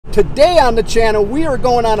Today on the channel, we are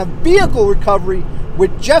going on a vehicle recovery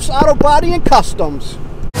with Jeff's Auto Body and Customs.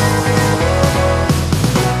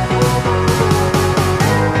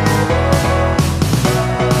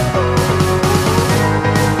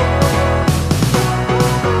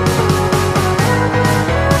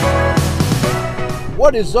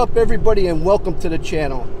 What is up, everybody, and welcome to the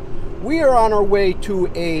channel. We are on our way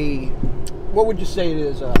to a, what would you say it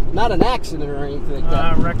is? Not an accident or anything like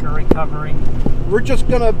that. Record recovery. We're just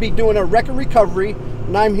going to be doing a record recovery,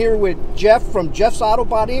 and I'm here with Jeff from Jeff's Auto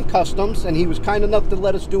Body and Customs, and he was kind enough to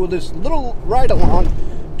let us do this little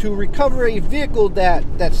ride-along to recover a vehicle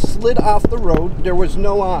that slid off the road. There was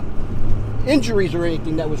no injuries or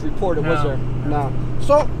anything that was reported, was there? No.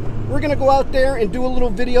 So we're going to go out there and do a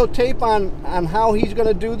little videotape on how he's going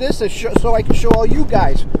to do this, and so I can show all you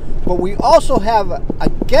guys. But we also have a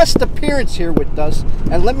guest appearance here with us,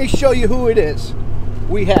 and let me show you who it is.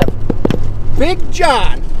 We have Big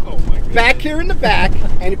John back here in the back,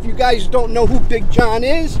 and if you guys don't know who Big John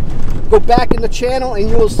is, go back in the channel and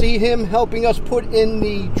you will see him helping us put in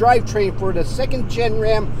the drivetrain for the second gen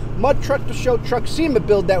Ram mud truck to show truck SEMA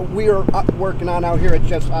build that we are working on out here at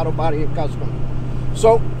Jeff's Auto Body and Custom.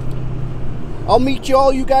 So I'll meet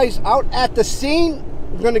you guys out at the scene.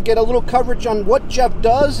 We're going to get a little coverage on what Jeff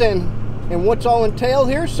does and what's all entailed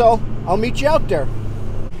here, so I'll meet you out there.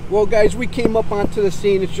 Well, guys, we came up onto the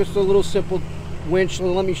scene. It's just a little simple winch,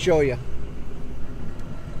 so let me show you. Yeah,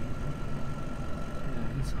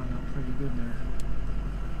 he's hung up pretty good there.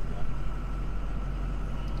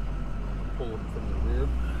 Pull him from the rear.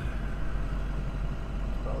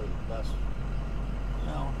 Probably the best.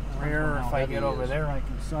 Well, rear, if I get over there, I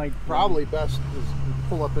can side. Probably best is to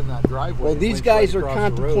pull up in that driveway. Well, these guys are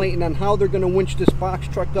contemplating on how they're going to winch this box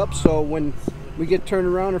truck up, so when we get turned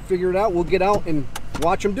around or figure it out, we'll get out and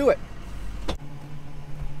watch them do it.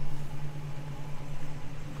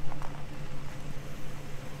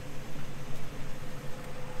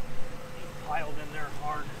 Piled in there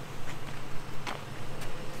hard.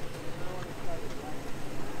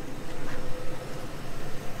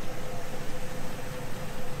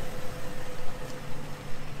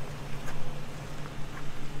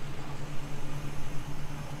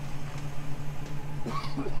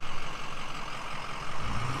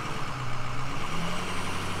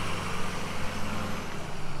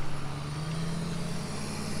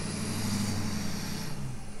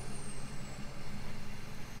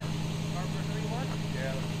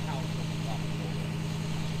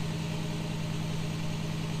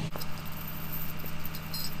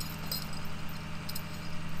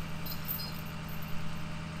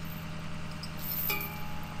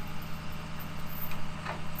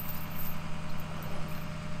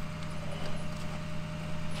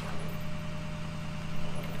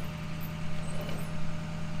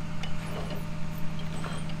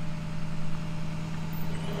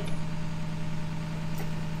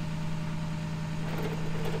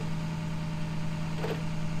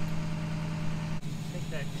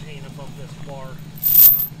 That chain above this bar.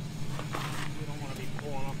 We don't want to be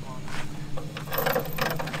pulling up on that.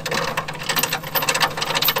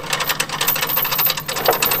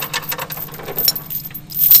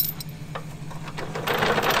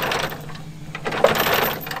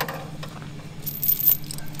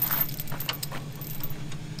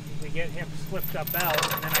 We get him slipped up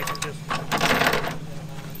out, and then I can just.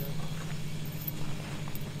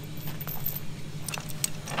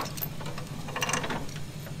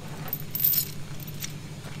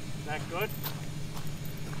 That good?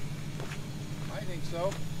 I think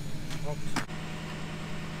so. Oops.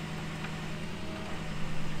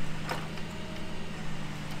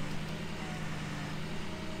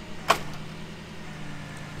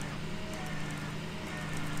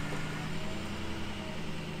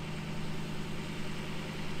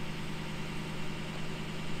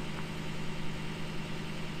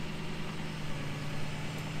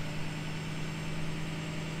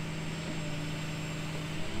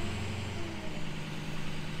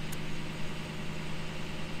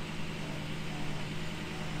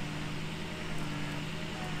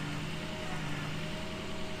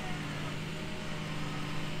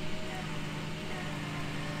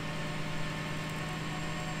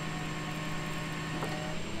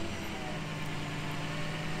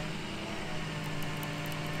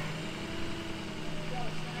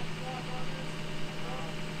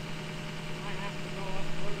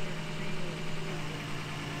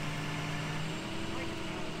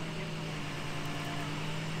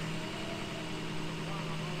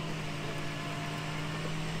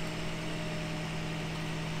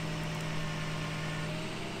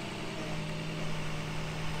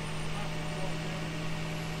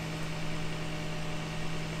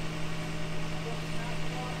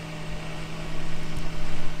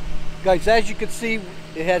 Guys, as you can see,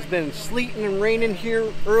 it has been sleeting and raining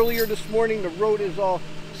here earlier this morning. The road is all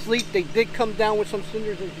sleet. They did come down with some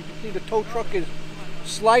cinders. As you can see, the tow truck is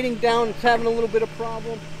sliding down. It's having a little bit of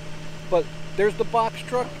problem. But there's the box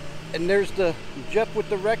truck, and there's the Jeff with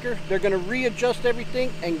the wrecker. They're going to readjust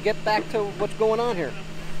everything and get back to what's going on here.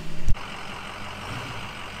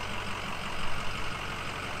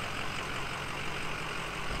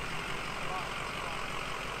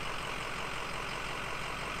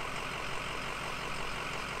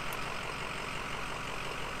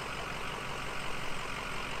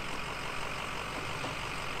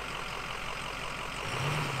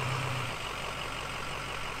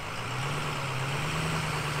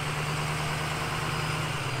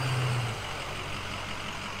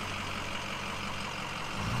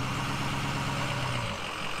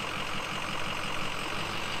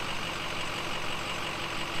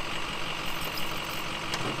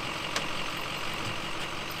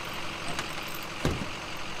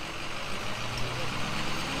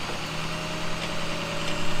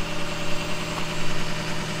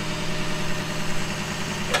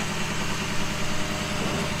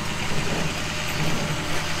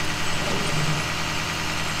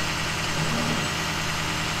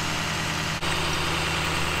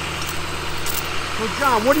 So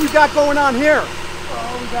John, what do you got going on here?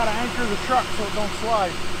 Well, we got to anchor the truck so it don't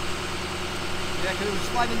slide. Yeah, because it was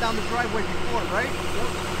sliding down the driveway before, right?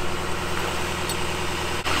 Yep.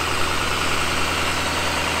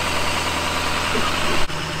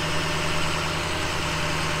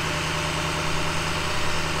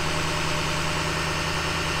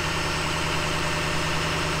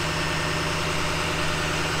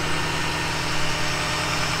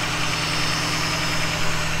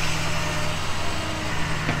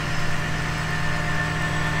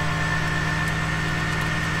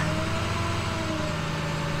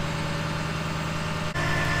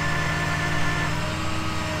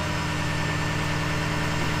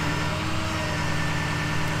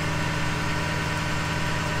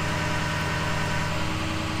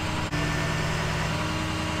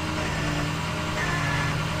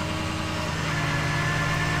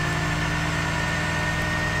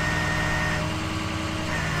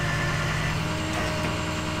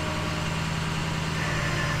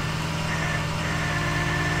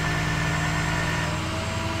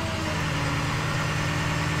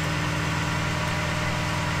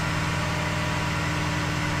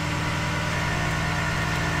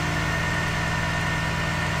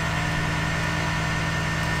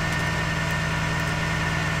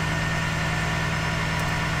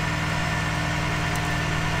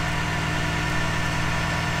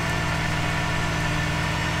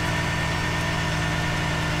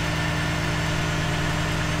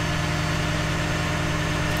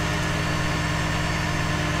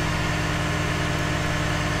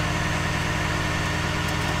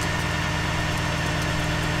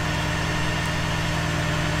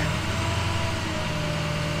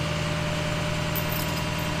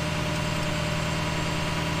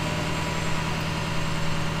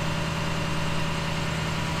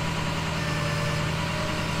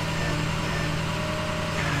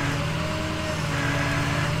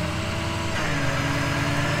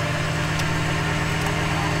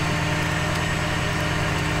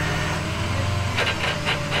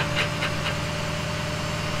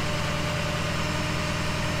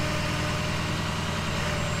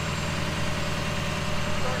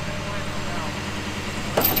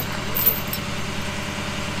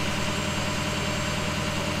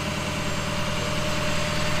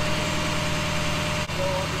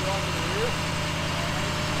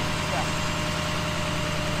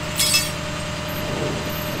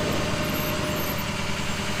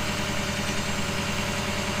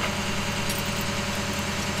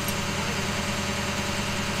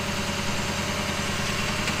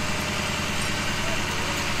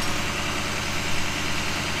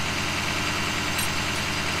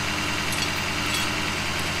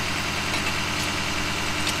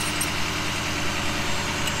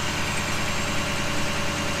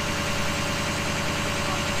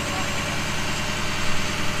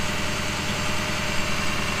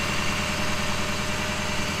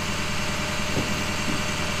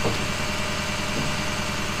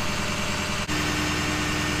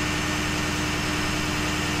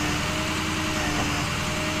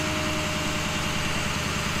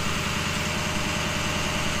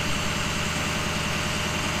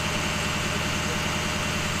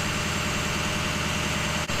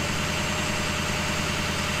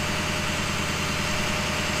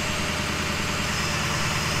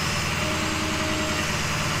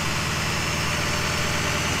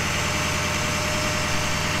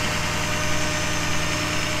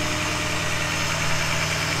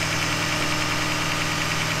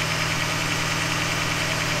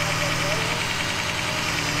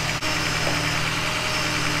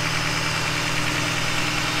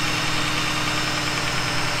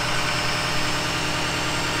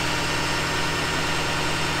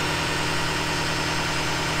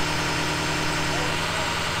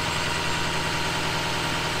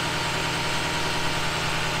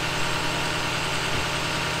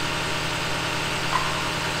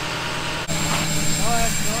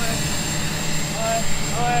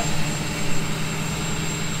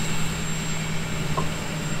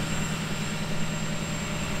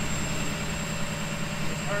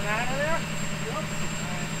 turn out of there? Yep.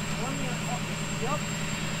 One minute. Yep.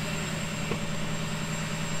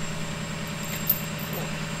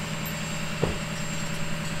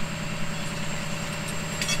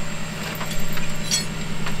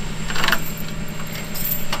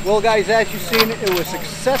 Well, guys, as you've seen, it was a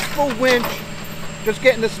successful winch. Just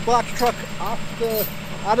getting this box truck out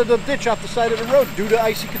of the ditch off the side of the road due to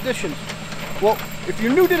icy conditions. Well, if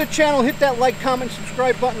you're new to the channel, hit that like, comment,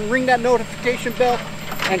 subscribe button, ring that notification bell,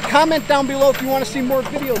 and comment down below if you want to see more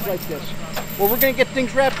videos like this. Well, we're going to get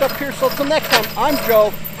things wrapped up here, so till next time, I'm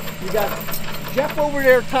Joe. We got Jeff over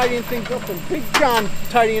there tidying things up, and Big John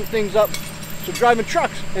tidying things up. So driving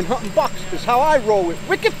trucks and hunting bucks is how I roll with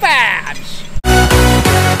Wicked Fabz.